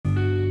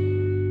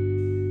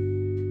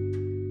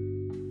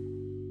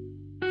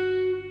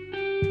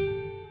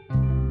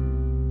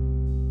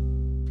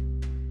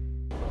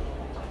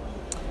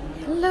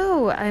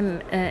Hello,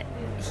 I'm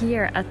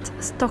here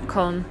at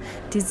Stockholm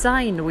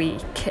Design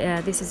Week.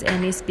 This is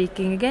Annie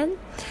speaking again.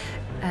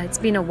 It's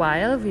been a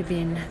while. We've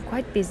been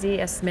quite busy,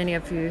 as many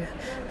of you,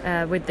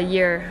 with the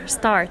year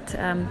start.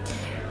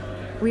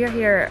 We are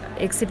here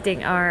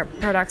exhibiting our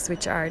products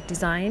which are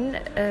design,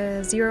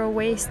 zero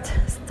waste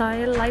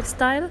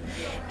lifestyle.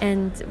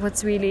 And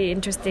what's really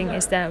interesting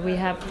is that we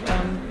have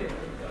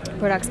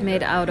products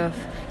made out of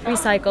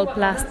recycled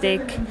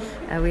plastic.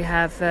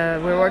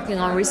 We're working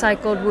on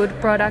recycled wood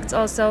products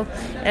also.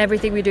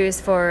 Everything we do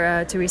is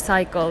to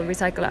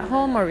recycle at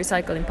home or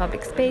recycle in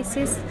public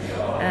spaces.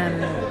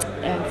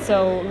 And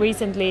so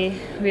recently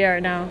we are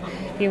now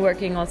been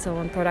working also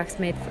on products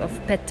made of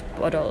PET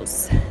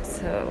bottles.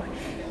 So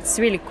it's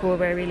really cool.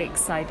 We're really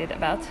excited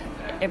about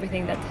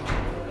everything that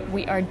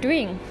we are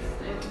doing.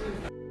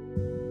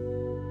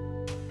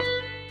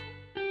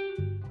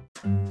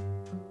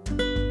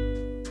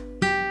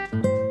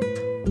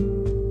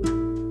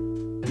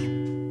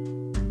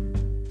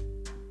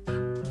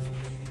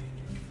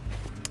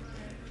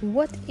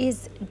 What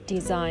is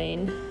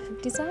design?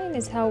 Design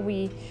is how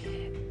we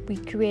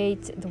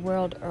create the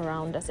world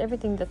around us,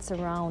 everything that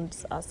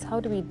surrounds us. How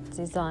do we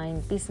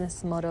design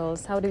business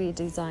models? How do we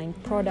design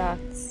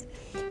products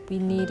we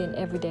need in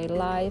everyday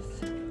life?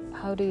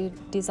 How do you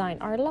design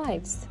our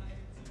lives?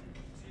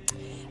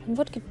 And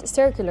what could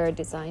circular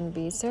design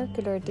be?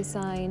 Circular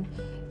design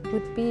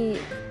would be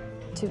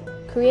to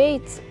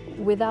create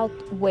without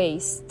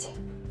waste.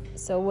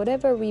 So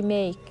whatever we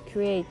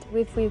create,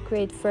 if we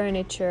create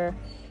furniture,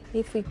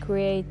 if we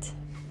create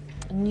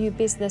new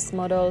business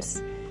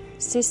models,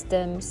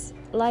 systems,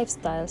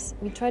 lifestyles,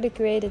 we try to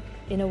create it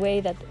in a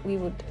way that we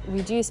would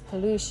reduce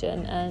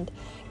pollution and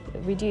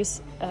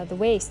reduce the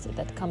waste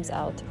that comes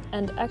out,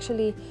 and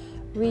actually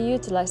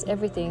reutilize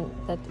everything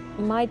that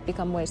might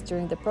become waste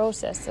during the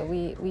process. So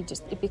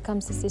it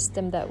becomes a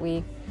system that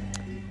we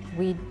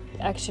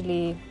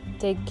actually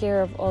take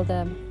care of all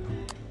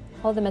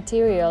the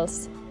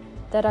materials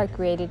that are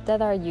created,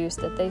 that are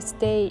used, that they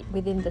stay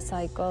within the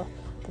cycle,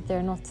 that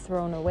they're not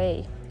thrown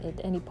away at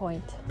any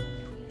point.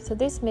 So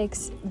this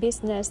makes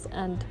business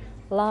and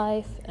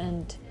life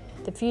and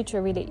the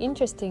future really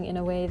interesting in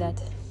a way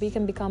that we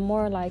can become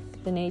more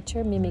like the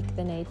nature, mimic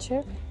the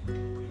nature.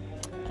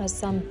 As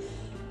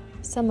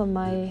some of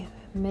my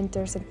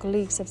mentors and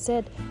colleagues have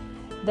said,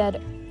 that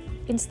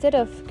instead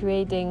of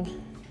creating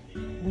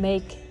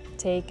make,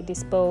 take,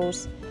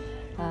 dispose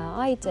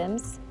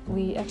items,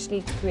 we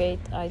actually create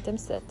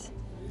items that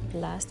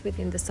last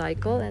within the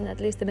cycle, and at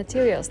least the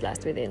materials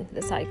last within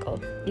the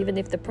cycle. Even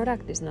if the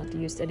product is not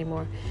used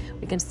anymore,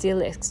 we can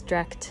still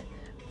extract,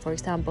 for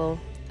example,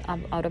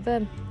 out of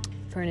a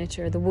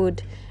furniture, the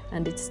wood,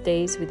 and it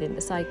stays within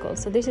the cycle.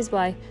 So this is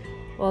why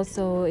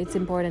also it's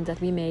important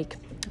that we make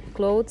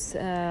clothes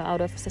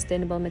out of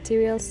sustainable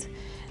materials.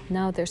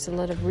 Now there's a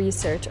lot of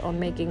research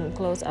on making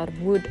clothes out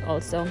of wood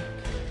also.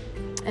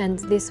 And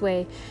this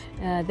way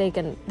they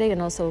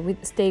can also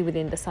stay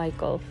within the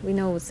cycle. We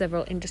know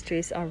several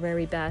industries are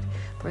very bad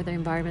for the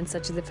environment,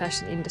 such as the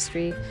fashion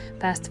industry,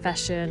 fast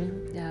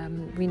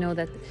fashion. We know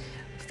that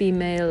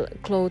female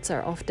clothes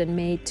are often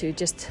made to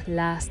just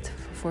last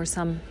for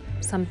some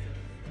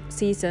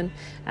season.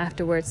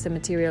 Afterwards, the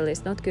material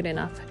is not good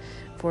enough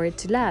for it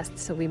to last,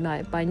 so we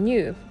might buy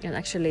new. And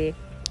actually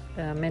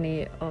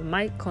many of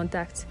my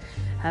contacts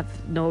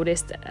have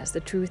noticed, as the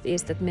truth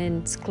is, that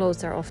men's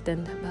clothes are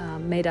often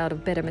made out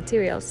of better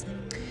materials.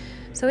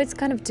 So it's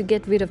kind of to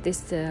get rid of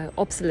this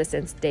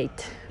obsolescence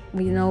date.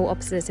 We know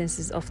obsolescence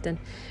is often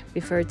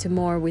referred to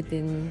more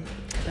within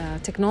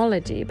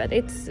technology, but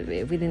it's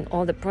within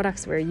all the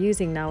products we're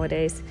using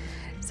nowadays.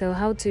 So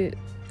how to,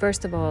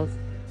 first of all,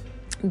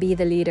 be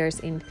the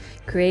leaders in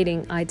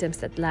creating items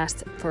that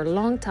last for a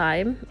long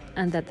time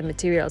and that the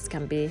materials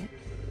can be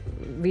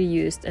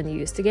reused and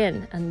used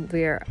again, and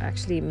we're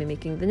actually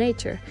mimicking the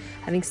nature,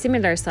 having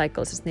similar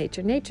cycles as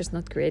nature. Nature's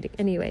not creating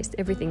any waste,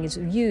 everything is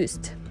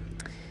used.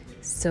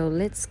 So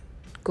let's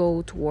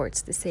go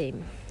towards the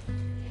same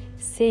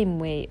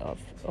way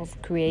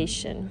of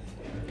creation,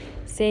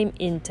 same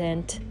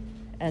intent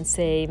and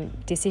same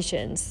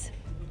decisions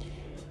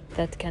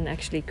that can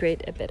actually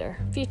create a better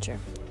future.